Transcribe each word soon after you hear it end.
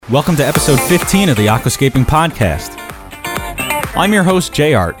Welcome to episode 15 of the Aquascaping Podcast. I'm your host,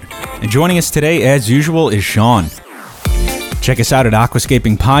 J-Art, and joining us today, as usual, is Sean. Check us out at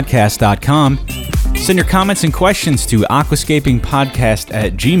aquascapingpodcast.com. Send your comments and questions to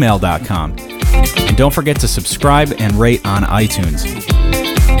aquascapingpodcast@gmail.com. And don't forget to subscribe and rate on iTunes.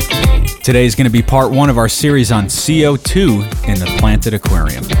 Today is going to be part one of our series on CO2 in the planted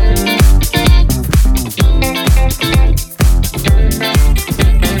aquarium.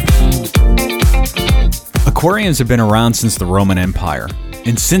 Aquariums have been around since the Roman Empire,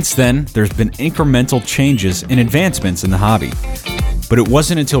 and since then, there's been incremental changes and advancements in the hobby. But it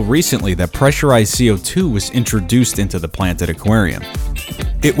wasn't until recently that pressurized CO2 was introduced into the planted aquarium.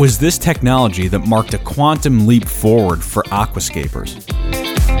 It was this technology that marked a quantum leap forward for aquascapers.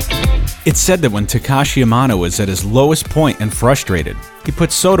 It's said that when Takashi Amano was at his lowest point and frustrated, he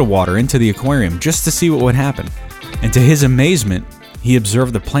put soda water into the aquarium just to see what would happen. And to his amazement, he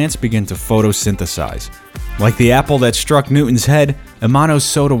observed the plants begin to photosynthesize. Like the apple that struck Newton's head, Amano's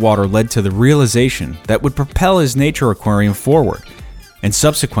soda water led to the realization that would propel his nature aquarium forward, and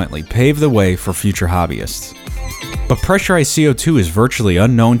subsequently pave the way for future hobbyists. But pressurized CO2 is virtually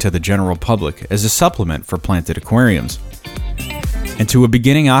unknown to the general public as a supplement for planted aquariums. And to a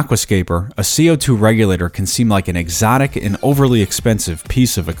beginning aquascaper, a CO2 regulator can seem like an exotic and overly expensive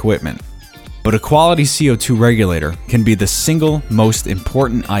piece of equipment. But a quality CO2 regulator can be the single most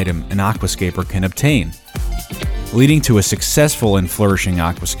important item an aquascaper can obtain, leading to a successful and flourishing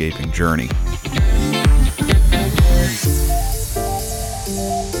aquascaping journey.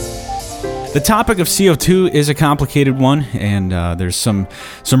 The topic of CO2 is a complicated one, and there's some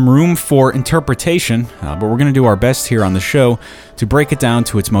room for interpretation, but we're going to do our best here on the show to break it down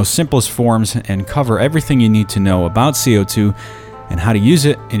to its most simplest forms and cover everything you need to know about CO2 and how to use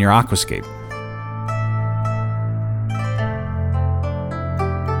it in your aquascape.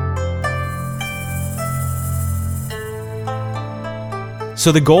 So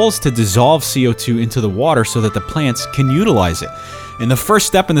the goal is to dissolve CO2 into the water so that the plants can utilize it. And the first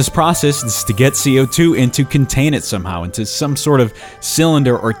step in this process is to get CO2 and to contain it somehow into some sort of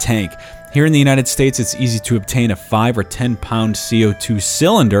cylinder or tank. Here in the United States, it's easy to obtain a 5 or 10 pound CO2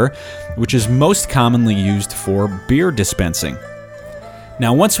 cylinder, which is most commonly used for beer dispensing.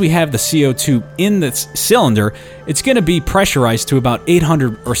 Now, once we have the CO2 in this cylinder, it's going to be pressurized to about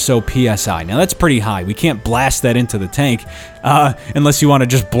 800 or so PSI. Now, that's pretty high. We can't blast that into the tank unless you want to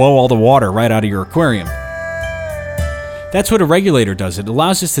just blow all the water right out of your aquarium. That's what a regulator does. It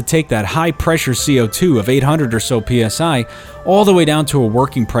allows us to take that high-pressure CO2 of 800 or so PSI all the way down to a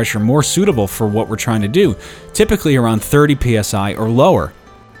working pressure more suitable for what we're trying to do, typically around 30 PSI or lower.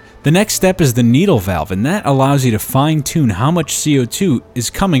 The next step is the needle valve, and that allows you to fine-tune how much CO2 is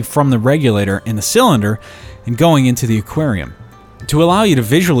coming from the regulator in the cylinder and going into the aquarium. To allow you to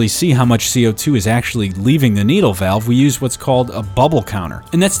visually see how much CO2 is actually leaving the needle valve, we use what's called a bubble counter.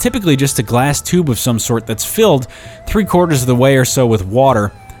 And that's typically just a glass tube of some sort that's filled 3/4 of the way or so with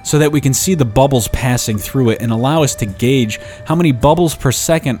water so that we can see the bubbles passing through it and allow us to gauge how many bubbles per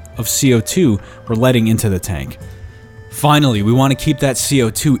second of CO2 we're letting into the tank. Finally, we want to keep that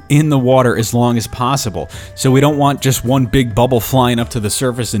CO2 in the water as long as possible. So we don't want just one big bubble flying up to the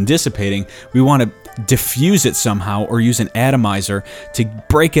surface and dissipating. We want to diffuse it somehow or use an atomizer to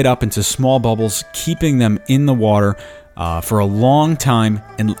break it up into small bubbles, keeping them in the water for a long time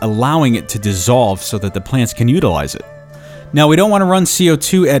and allowing it to dissolve so that the plants can utilize it. Now, we don't want to run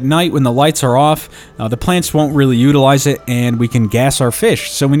CO2 at night when the lights are off. The plants won't really utilize it, and we can gas our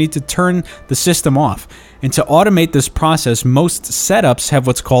fish, so we need to turn the system off. And to automate this process, most setups have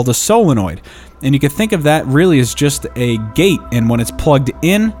what's called a solenoid. And you can think of that really as just a gate, and when it's plugged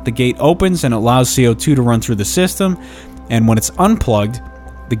in, the gate opens and allows CO2 to run through the system, and when it's unplugged,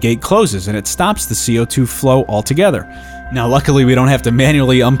 the gate closes and it stops the CO2 flow altogether. Now, luckily, we don't have to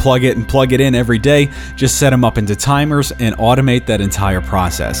manually unplug it and plug it in every day. Just set them up into timers and automate that entire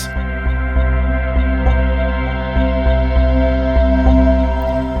process.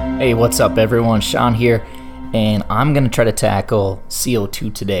 Hey, what's up everyone? Sean here, and I'm going to try to tackle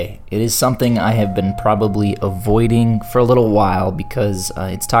CO2 today. It is something I have been probably avoiding for a little while because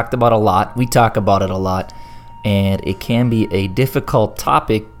it's talked about a lot. We talk about it a lot, and it can be a difficult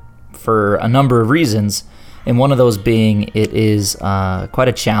topic for a number of reasons. And one of those being it is quite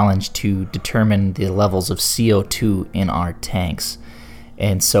a challenge to determine the levels of CO2 in our tanks.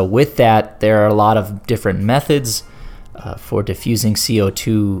 And so with that, there are a lot of different methods for diffusing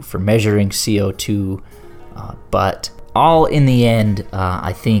CO2, for measuring CO2, but all in the end,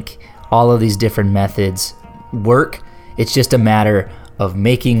 I think all of these different methods work. It's just a matter of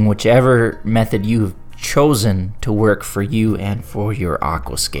making whichever method you've chosen to work for you and for your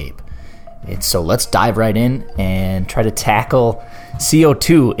aquascape. And so let's dive right in and try to tackle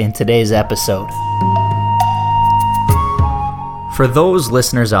CO2 in today's episode. For those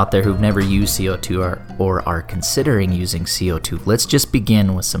listeners out there who've never used CO2 or are considering using CO2, let's just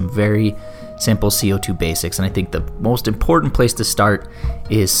begin with some very simple CO2 basics. And I think the most important place to start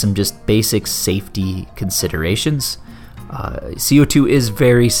is some just basic safety considerations. CO2 is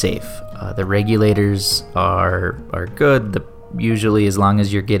very safe. The regulators are good. Usually, as long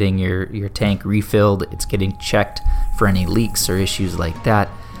as you're getting your tank refilled, it's getting checked for any leaks or issues like that.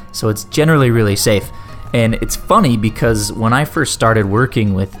 So it's generally really safe. And it's funny because when I first started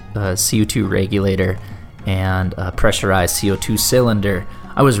working with a CO2 regulator and a pressurized CO2 cylinder,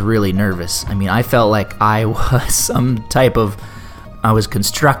 I was really nervous. I mean, I felt like I was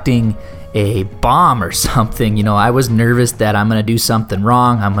constructing a bomb or something. You know, I was nervous that I'm going to do something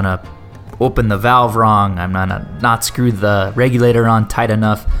wrong. I'm going to open the valve wrong. I'm going to not screw the regulator on tight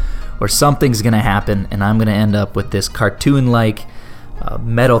enough, or something's going to happen, and I'm going to end up with this cartoon-like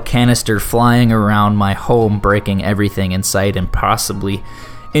metal canister flying around my home, breaking everything in sight and possibly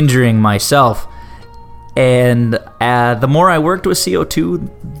injuring myself. And the more I worked with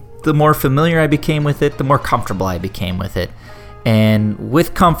CO2, the more familiar I became with it, the more comfortable I became with it. And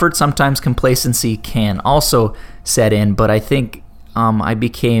with comfort, sometimes complacency can also set in, but I think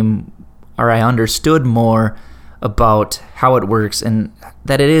I understood more about how it works and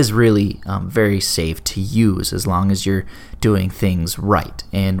that it is really very safe to use as long as you're doing things right.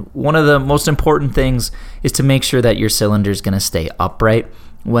 And one of the most important things is to make sure that your cylinder is going to stay upright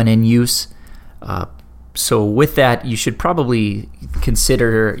when in use. So with that, you should probably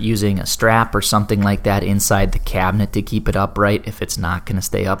consider using a strap or something like that inside the cabinet to keep it upright if it's not going to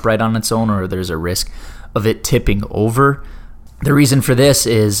stay upright on its own or there's a risk of it tipping over. The reason for this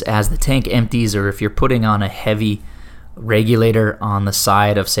is as the tank empties, or if you're putting on a heavy regulator on the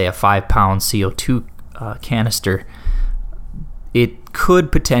side of, say, a 5-pound CO2 canister, it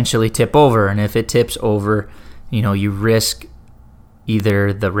could potentially tip over. And if it tips over, you risk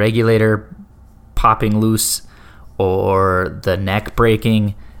either the regulator popping loose or the neck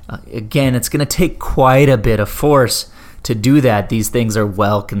breaking. Again, it's going to take quite a bit of force to do that. These things are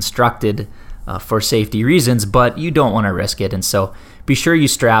well constructed for safety reasons, but you don't want to risk it. And so be sure you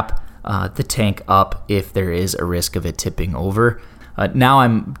strap the tank up if there is a risk of it tipping over. Now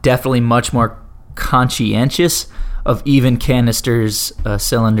I'm definitely much more conscientious of even canisters,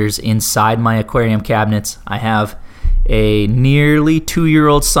 cylinders inside my aquarium cabinets. I have a nearly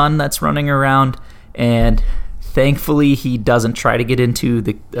 2-year-old son that's running around, and thankfully he doesn't try to get into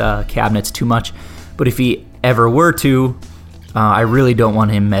the cabinets too much. But if he ever were to, I really don't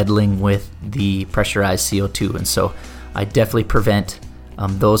want him meddling with the pressurized CO2, and so I definitely prevent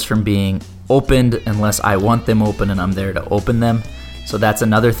those from being opened unless I want them open and I'm there to open them. So that's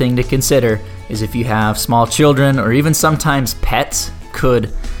another thing to consider, is if you have small children or even sometimes pets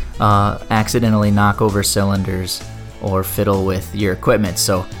could accidentally knock over cylinders or fiddle with your equipment.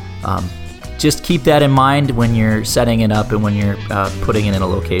 So just keep that in mind when you're setting it up and when you're putting it in a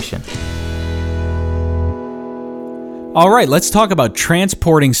location. All right, let's talk about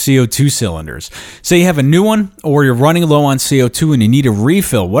transporting CO2 cylinders. Say you have a new one or you're running low on CO2 and you need a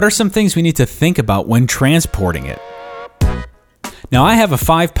refill. What are some things we need to think about when transporting it? Now, I have a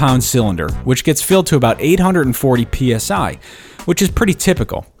 5-pound cylinder, which gets filled to about 840 psi, which is pretty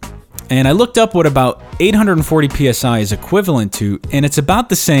typical. And I looked up what about 840 psi is equivalent to, and it's about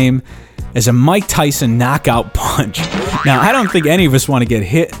the same as a Mike Tyson knockout punch. Now, I don't think any of us want to get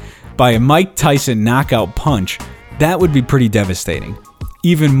hit by a Mike Tyson knockout punch. That would be pretty devastating.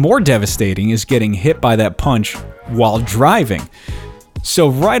 Even more devastating is getting hit by that punch while driving. So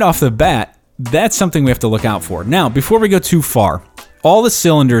right off the bat, that's something we have to look out for. Now, before we go too far, all the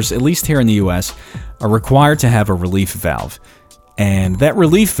cylinders, at least here in the US, are required to have a relief valve. And that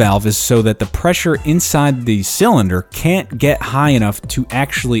relief valve is so that the pressure inside the cylinder can't get high enough to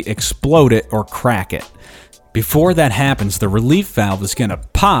actually explode it or crack it. Before that happens, the relief valve is going to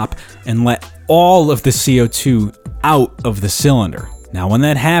pop and let all of the CO2 out of the cylinder. Now, when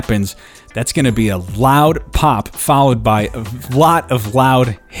that happens, that's going to be a loud pop followed by a lot of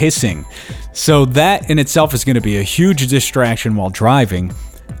loud hissing. So that in itself is going to be a huge distraction while driving,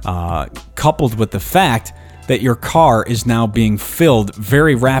 coupled with the fact that your car is now being filled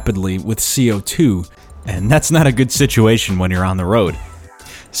very rapidly with CO2, and that's not a good situation when you're on the road.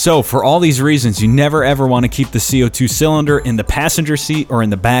 So for all these reasons, you never ever want to keep the CO2 cylinder in the passenger seat or in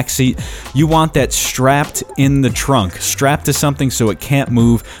the back seat. You want that strapped in the trunk, strapped to something so it can't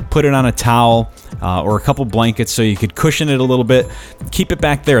move. Put it on a towel or a couple blankets so you could cushion it a little bit. Keep it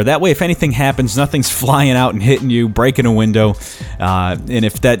back there. That way, if anything happens, nothing's flying out and hitting you, breaking a window. And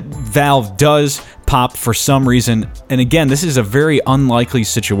if that valve does pop for some reason, and again, this is a very unlikely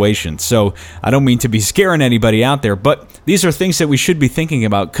situation, so I don't mean to be scaring anybody out there, but these are things that we should be thinking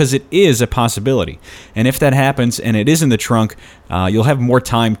about because it is a possibility. And if that happens and it is in the trunk, you'll have more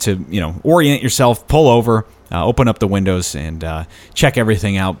time to, orient yourself, pull over, open up the windows, and check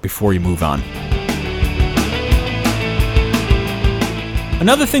everything out before you move on.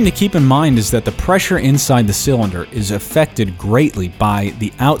 Another thing to keep in mind is that the pressure inside the cylinder is affected greatly by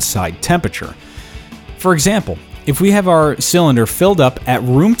the outside temperature. For example, if we have our cylinder filled up at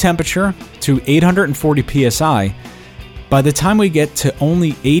room temperature to 840 psi, by the time we get to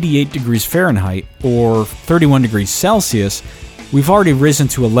only 88 degrees Fahrenheit or 31 degrees Celsius, we've already risen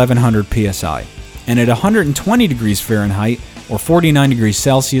to 1100 psi. And at 120 degrees Fahrenheit or 49 degrees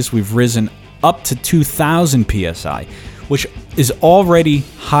Celsius, we've risen up to 2000 psi, which is already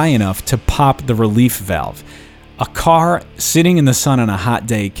high enough to pop the relief valve. A car sitting in the sun on a hot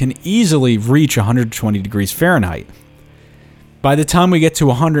day can easily reach 120 degrees Fahrenheit. By the time we get to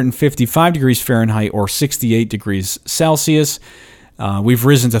 155 degrees Fahrenheit or 68 degrees Celsius, we've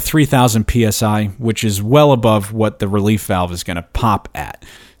risen to 3000 psi, which is well above what the relief valve is going to pop at.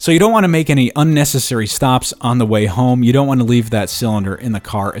 So you don't want to make any unnecessary stops on the way home. You don't want to leave that cylinder in the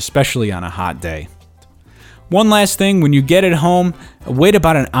car, especially on a hot day. One last thing, when you get it home, wait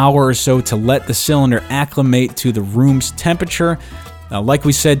about an hour or so to let the cylinder acclimate to the room's temperature. Like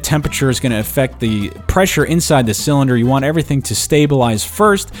we said, temperature is going to affect the pressure inside the cylinder. You want everything to stabilize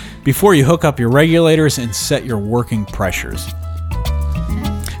first before you hook up your regulators and set your working pressures.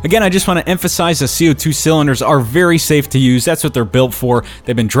 Again, I just want to emphasize that CO2 cylinders are very safe to use. That's what they're built for.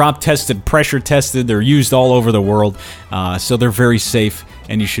 They've been drop tested, pressure tested. They're used all over the world. So they're very safe,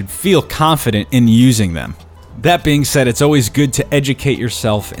 and you should feel confident in using them. That being said, it's always good to educate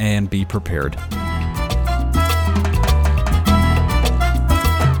yourself and be prepared.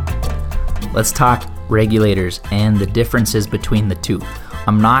 Let's talk regulators and the differences between the two.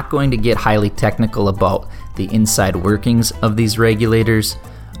 I'm not going to get highly technical about the inside workings of these regulators,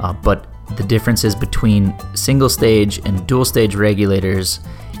 but the differences between single stage and dual stage regulators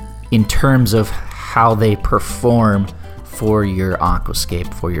in terms of how they perform for your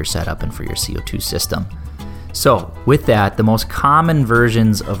aquascape, for your setup, and for your CO2 system. So with that, the most common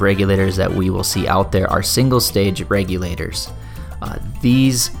versions of regulators that we will see out there are single stage regulators.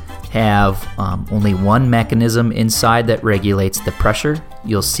 These have only one mechanism inside that regulates the pressure.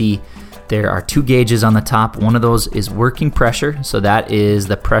 You'll see there are two gauges on the top. One of those is working pressure, so that is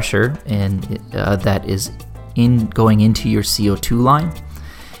the pressure and that is going into your CO2 line.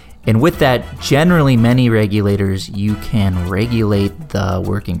 And with that, generally many regulators, you can regulate the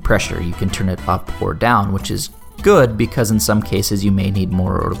working pressure. You can turn it up or down, which is good because in some cases you may need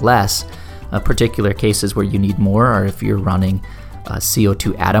more or less. Particular cases where you need more are if you're running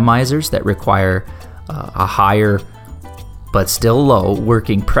CO2 atomizers that require a higher but still low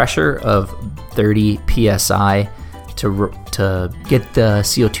working pressure of 30 psi to get the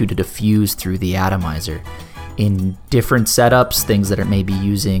CO2 to diffuse through the atomizer. In different setups, things that are maybe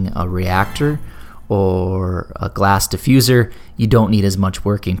using a reactor or a glass diffuser, you don't need as much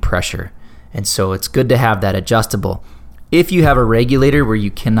working pressure. And so it's good to have that adjustable. If you have a regulator where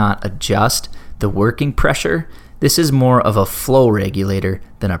you cannot adjust the working pressure, this is more of a flow regulator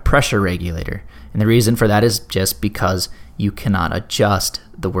than a pressure regulator. And the reason for that is just because you cannot adjust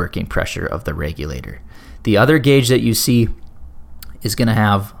the working pressure of the regulator. The other gauge that you see is going to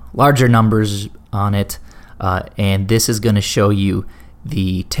have larger numbers on it, and this is going to show you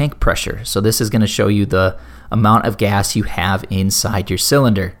the tank pressure. So this is going to show you the amount of gas you have inside your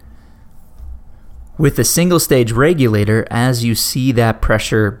cylinder. With a single stage regulator, as you see that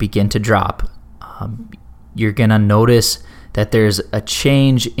pressure begin to drop, you're going to notice that there's a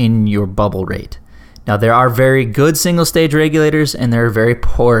change in your bubble rate. Now, there are very good single stage regulators and there are very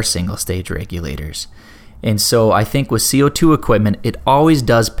poor single stage regulators. And so I think with CO2 equipment, it always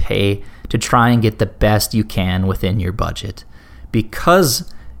does pay to try and get the best you can within your budget.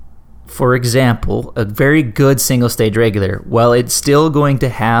 Because, for example, a very good single stage regulator, well, it's still going to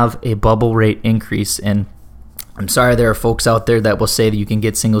have a bubble rate increase. And I'm sorry, there are folks out there that will say that you can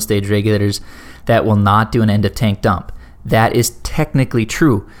get single stage regulators that will not do an end of tank dump. That is technically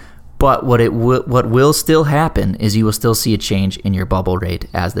true. But what will still happen is you will still see a change in your bubble rate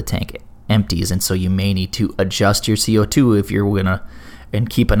as the tank empties, and so you may need to adjust your CO2 if you're gonna, and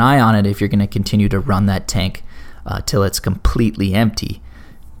keep an eye on it if you're gonna continue to run that tank till it's completely empty.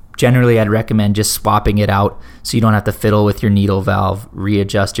 Generally, I'd recommend just swapping it out so you don't have to fiddle with your needle valve,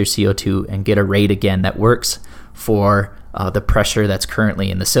 readjust your CO2, and get a rate again that works for the pressure that's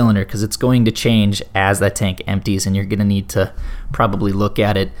currently in the cylinder, because it's going to change as that tank empties, and you're going to need to probably look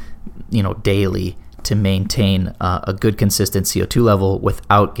at it, daily to maintain a good consistent CO2 level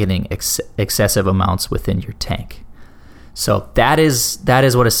without getting excessive amounts within your tank. So that is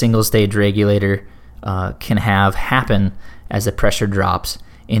what a single stage regulator can have happen as the pressure drops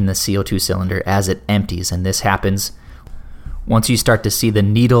in the CO2 cylinder as it empties. And this happens once you start to see the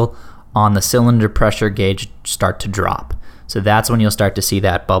needle on the cylinder pressure gauge start to drop. So that's when you'll start to see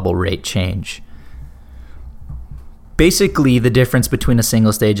that bubble rate change. Basically, the difference between a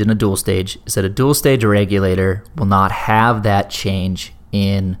single stage and a dual stage is that a dual stage regulator will not have that change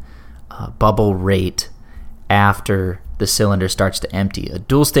in bubble rate after the cylinder starts to empty. A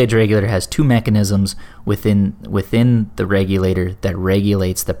dual stage regulator has two mechanisms within the regulator that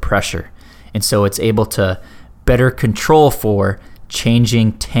regulates the pressure. And so it's able to better control for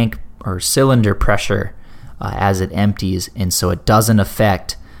changing tank or cylinder pressure as it empties, and so it doesn't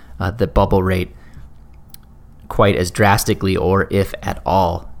affect the bubble rate quite as drastically, or if at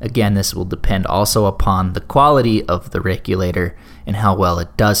all. Again, this will depend also upon the quality of the regulator and how well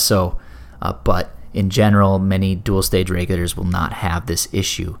it does so, but in general, many dual stage regulators will not have this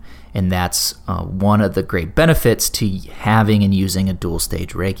issue, and that's one of the great benefits to having and using a dual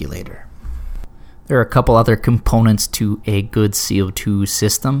stage regulator. There are a couple other components to a good CO2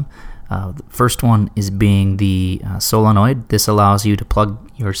 system. The first one is being the solenoid. This allows you to plug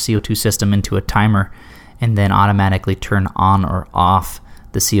your CO2 system into a timer and then automatically turn on or off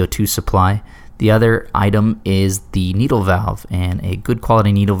the CO2 supply. The other item is the needle valve, and a good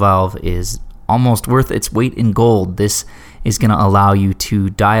quality needle valve is almost worth its weight in gold. This is going to allow you to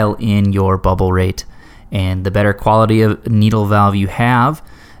dial in your bubble rate, and the better quality of needle valve you have,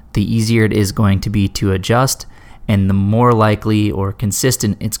 the easier it is going to be to adjust, and the more likely or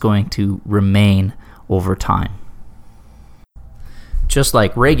consistent it's going to remain over time. Just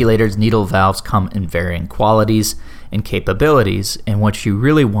like regulators, needle valves come in varying qualities and capabilities, and what you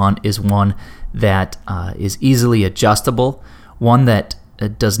really want is one that is easily adjustable, one that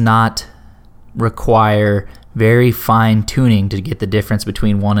does not require very fine tuning to get the difference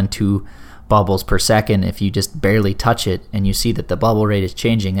between 1 and 2 bubbles per second. If you just barely touch it and you see that the bubble rate is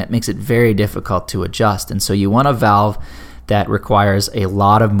changing, that makes it very difficult to adjust. And so you want a valve that requires a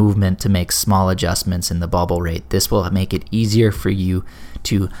lot of movement to make small adjustments in the bubble rate. This will make it easier for you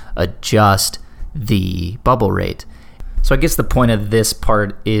to adjust the bubble rate. So I guess the point of this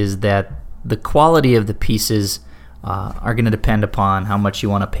part is that the quality of the pieces are going to depend upon how much you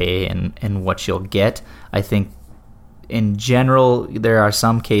want to pay and what you'll get. I think in general, there are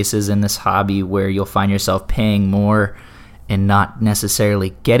some cases in this hobby where you'll find yourself paying more and not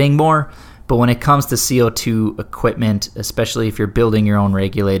necessarily getting more. But when it comes to CO2 equipment, especially if you're building your own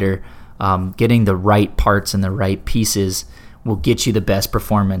regulator, getting the right parts and the right pieces will get you the best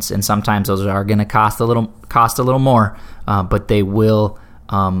performance. And sometimes those are going to cost a little more, but they will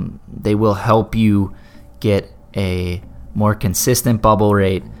help you get a more consistent bubble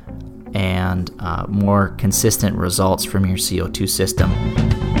rate and more consistent results from your CO2 system.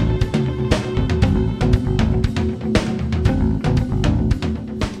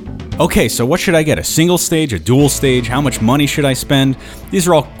 Okay, so what should I get? A single stage, a dual stage? How much money should I spend? These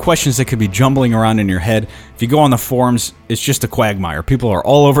are all questions that could be jumbling around in your head. If you go on the forums, it's just a quagmire. People are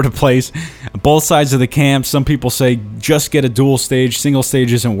all over the place, both sides of the camp. Some people say just get a dual stage, single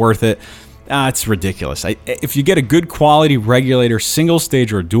stage isn't worth it. It's ridiculous. If you get a good quality regulator, single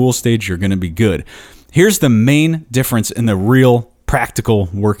stage or a dual stage, you're going to be good. Here's the main difference in the real practical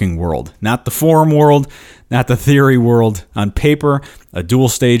working world, not the forum world, not the theory world. On paper, a dual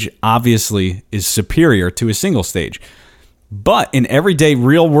stage obviously is superior to a single stage. But in everyday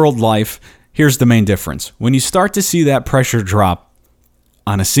real world life, here's the main difference. When you start to see that pressure drop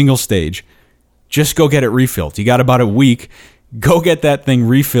on a single stage, just go get it refilled. You got about a week. Go get that thing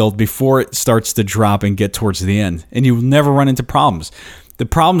refilled before it starts to drop and get towards the end, and you will never run into problems. The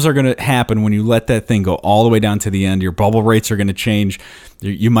problems are going to happen when you let that thing go all the way down to the end. Your bubble rates are going to change.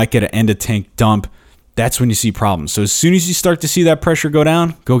 You might get an end-of-tank dump. That's when you see problems. So as soon as you start to see that pressure go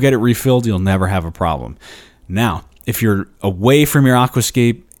down, go get it refilled. You'll never have a problem. Now, if you're away from your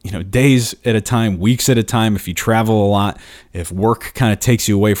aquascape, days at a time, weeks at a time, if you travel a lot, if work kind of takes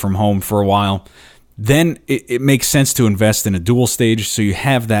you away from home for a while, then it makes sense to invest in a dual stage so you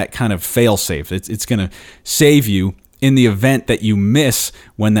have that kind of fail-safe. It's going to save you in the event that you miss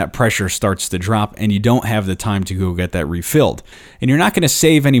when that pressure starts to drop and you don't have the time to go get that refilled. And you're not going to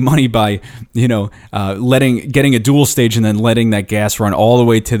save any money by, getting a dual stage and then letting that gas run all the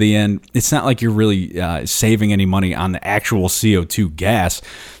way to the end. It's not like you're really saving any money on the actual CO2 gas.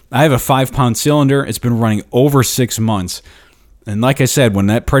 I have a 5-pound cylinder. It's been running over 6 months. And like I said, when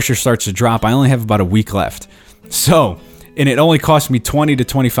that pressure starts to drop, I only have about a week left. And it only cost me $20 to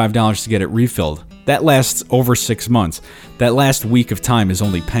 $25 to get it refilled. That lasts over 6 months. That last week of time is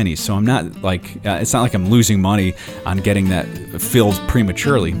only pennies. So I'm not it's not like I'm losing money on getting that filled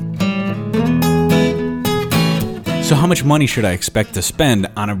prematurely. So how much money should I expect to spend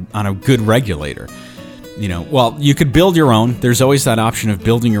on a good regulator? Well, you could build your own. There's always that option of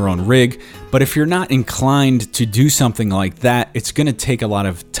building your own rig. But if you're not inclined to do something like that, it's going to take a lot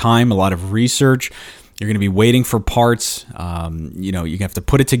of time, a lot of research. You're going to be waiting for parts. You have to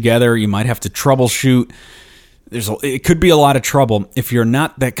put it together. You might have to troubleshoot. It could be a lot of trouble if you're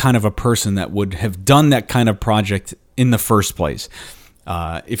not that kind of a person that would have done that kind of project in the first place.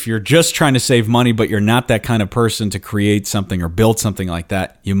 If you're just trying to save money, but you're not that kind of person to create something or build something like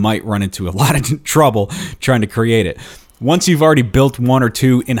that, you might run into a lot of trouble trying to create it. Once you've already built one or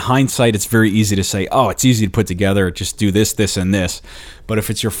two, in hindsight, it's very easy to say, oh, it's easy to put together, just do this, this, and this. But if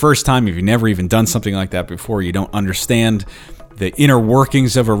it's your first time, if you've never even done something like that before, you don't understand the inner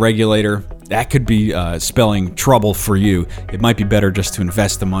workings of a regulator, that could be spelling trouble for you. It might be better just to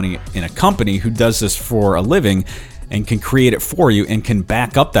invest the money in a company who does this for a living and can create it for you and can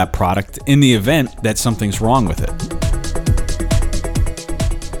back up that product in the event that something's wrong with it.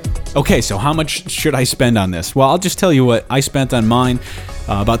 Okay, so how much should I spend on this? Well, I'll just tell you what I spent on mine.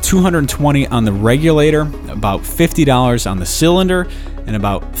 About $220 on the regulator, about $50 on the cylinder, and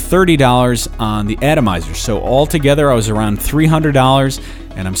about $30 on the atomizer. So altogether, I was around $300,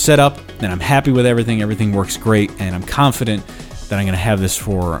 and I'm set up, and I'm happy with everything. Everything works great, and I'm confident that I'm going to have this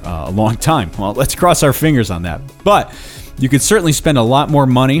for a long time. Well, let's cross our fingers on that. But you could certainly spend a lot more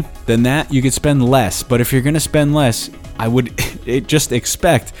money than that. You could spend less. But if you're going to spend less, I would just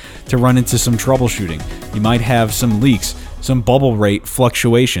expect to run into some troubleshooting. You might have some leaks, some bubble rate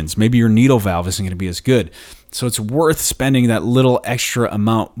fluctuations. Maybe your needle valve isn't going to be as good. So it's worth spending that little extra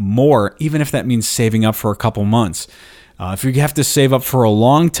amount more, even if that means saving up for a couple months. If you have to save up for a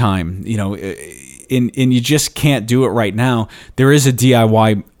long time, and you just can't do it right now, there is a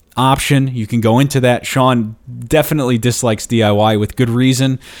DIY option. You can go into that. Sean definitely dislikes DIY with good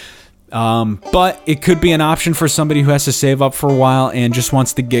reason. But it could be an option for somebody who has to save up for a while and just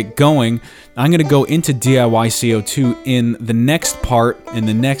wants to get going. I'm going to go into DIY CO2 in the next part, in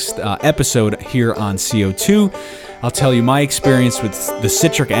the next episode here on CO2. I'll tell you my experience with the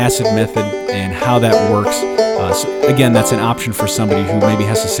citric acid method and how that works. So again, that's an option for somebody who maybe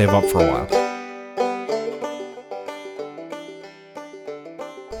has to save up for a while.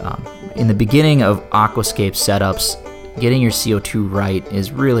 In the beginning of aquascape setups, getting your CO2 right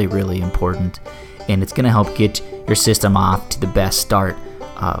is really, really important, and it's going to help get your system off to the best start.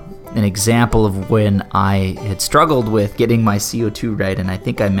 An example of when I had struggled with getting my CO2 right, and I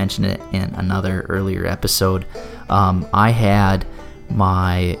think I mentioned it in another earlier episode, I had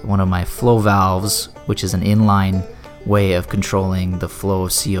one of my flow valves, which is an inline way of controlling the flow of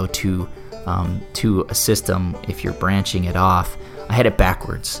CO2 to a system if you're branching it off. I had it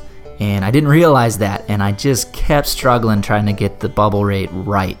backwards. And I didn't realize that, and I just kept struggling trying to get the bubble rate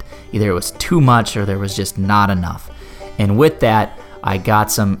right. Either it was too much or there was just not enough. And with that, I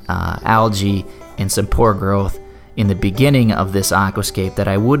got some algae and some poor growth in the beginning of this aquascape that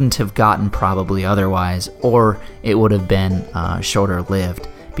I wouldn't have gotten probably otherwise, or it would have been shorter lived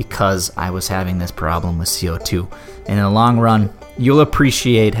because I was having this problem with CO2. And in the long run, you'll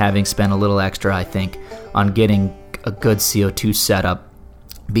appreciate having spent a little extra, I think, on getting a good CO2 setup,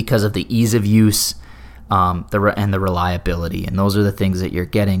 because of the ease of use and the reliability. And those are the things that you're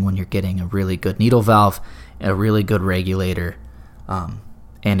getting when you're getting a really good needle valve, a really good regulator,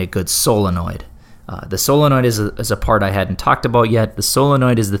 and a good solenoid. The solenoid is a part I hadn't talked about yet. The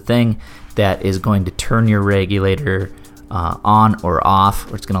solenoid is the thing that is going to turn your regulator on or off,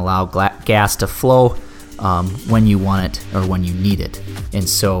 or it's going to allow gas to flow when you want it or when you need it. And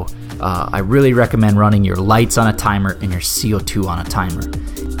so I really recommend running your lights on a timer and your CO2 on a timer.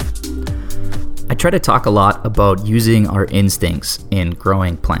 I try to talk a lot about using our instincts in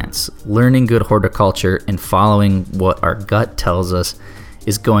growing plants, learning good horticulture, and following what our gut tells us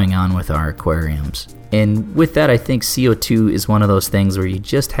is going on with our aquariums. And with that, I think CO2 is one of those things where you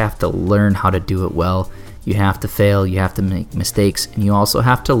just have to learn how to do it well. You have to fail, you have to make mistakes, and you also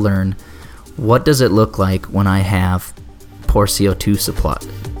have to learn what does it look like when I have poor CO2 supply.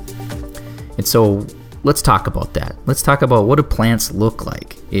 And so let's talk about that. Let's talk about what do plants look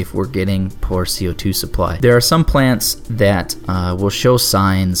like if we're getting poor CO2 supply. There are some plants that will show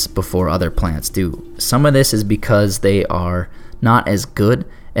signs before other plants do. Some of this is because they are not as good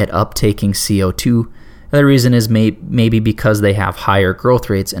at uptaking CO2. Another reason is maybe because they have higher growth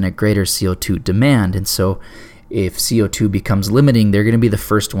rates and a greater CO2 demand. And so if CO2 becomes limiting, they're going to be the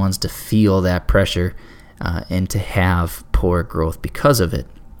first ones to feel that pressure and to have poor growth because of it.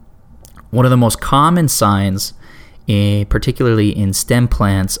 One of the most common signs, particularly in stem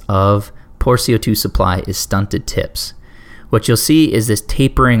plants, of poor CO2 supply is stunted tips. What you'll see is this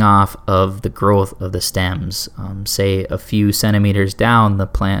tapering off of the growth of the stems. Say a few centimeters down, the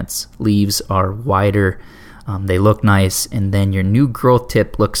plant's leaves are wider, they look nice, and then your new growth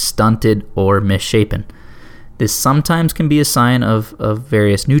tip looks stunted or misshapen. This sometimes can be a sign of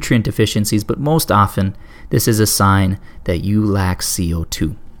various nutrient deficiencies, but most often this is a sign that you lack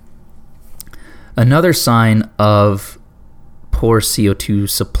CO2. Another sign of poor CO2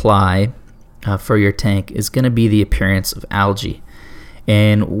 supply for your tank is going to be the appearance of algae.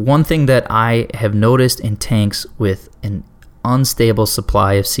 And one thing that I have noticed in tanks with an unstable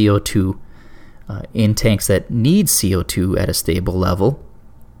supply of CO2, in tanks that need CO2 at a stable level,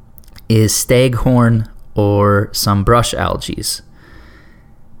 is staghorn or some brush algae.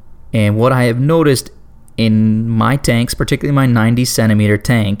 And what I have noticed in my tanks, particularly my 90 centimeter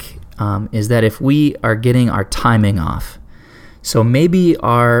tank, is that if we are getting our timing off, so maybe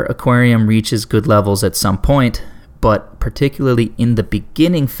our aquarium reaches good levels at some point, but particularly in the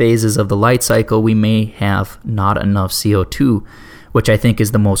beginning phases of the light cycle, we may have not enough CO2, which I think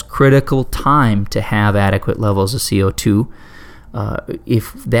is the most critical time to have adequate levels of CO2.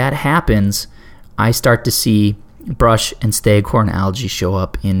 If that happens, I start to see brush and staghorn algae show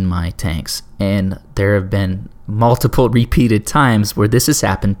up in my tanks. And there have been multiple repeated times where this has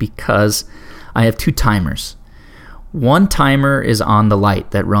happened because I have two timers. One timer is on the light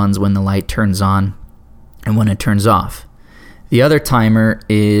that runs when the light turns on and when it turns off. The other timer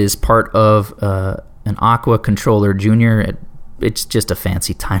is part of an Aqua Controller Junior. It's just a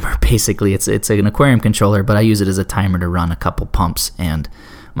fancy timer, basically. It's an aquarium controller, but I use it as a timer to run a couple pumps and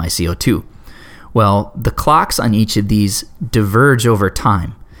my CO2. Well, the clocks on each of these diverge over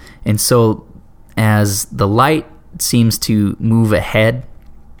time. And so as the light seems to move ahead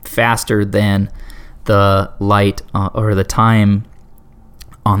faster than the light or the time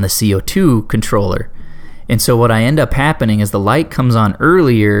on the CO2 controller. And so what I end up happening is the light comes on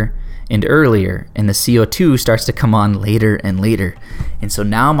earlier and earlier, and the CO2 starts to come on later and later. And so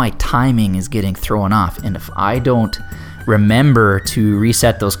now my timing is getting thrown off. And if I don't remember to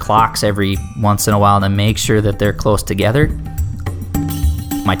reset those clocks every once in a while to make sure that they're close together,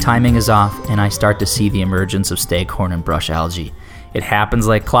 my timing is off and I start to see the emergence of staghorn and brush algae. It happens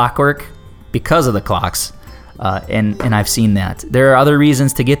like clockwork because of the clocks, and I've seen that. There are other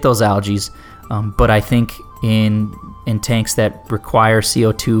reasons to get those algae, but I think in tanks that require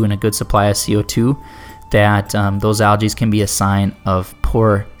CO2 and a good supply of CO2, that those algae can be a sign of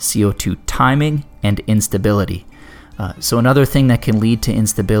poor CO2 timing and instability. So another thing that can lead to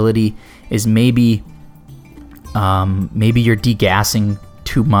instability is maybe you're degassing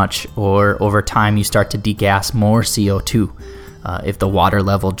too much, or over time you start to degas more CO2. If the water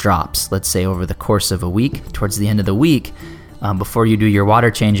level drops, let's say over the course of a week, towards the end of the week, before you do your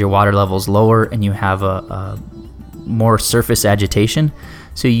water change, your water level's lower and you have a more surface agitation.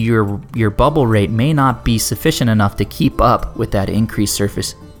 So your bubble rate may not be sufficient enough to keep up with that increased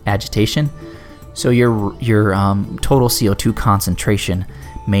surface agitation. So your total CO2 concentration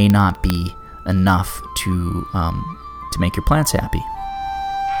may not be enough to make your plants happy.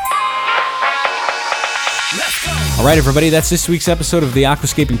 All right, everybody, that's this week's episode of the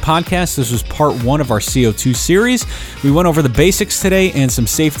Aquascaping Podcast. This was part 1 of our CO2 series. We went over the basics today and some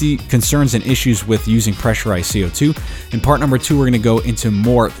safety concerns and issues with using pressurized CO2. In part number 2, we're going to go into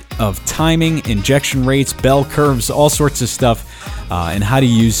more of timing, injection rates, bell curves, all sorts of stuff, and how to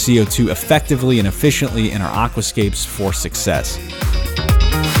use CO2 effectively and efficiently in our aquascapes for success.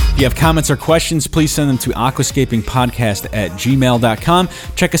 If you have comments or questions, please send them to aquascapingpodcast@gmail.com.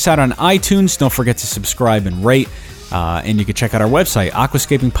 Check us out on iTunes. Don't forget to subscribe and rate. And you can check out our website,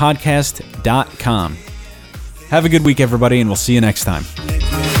 aquascapingpodcast.com. Have a good week, everybody, and we'll see you next time.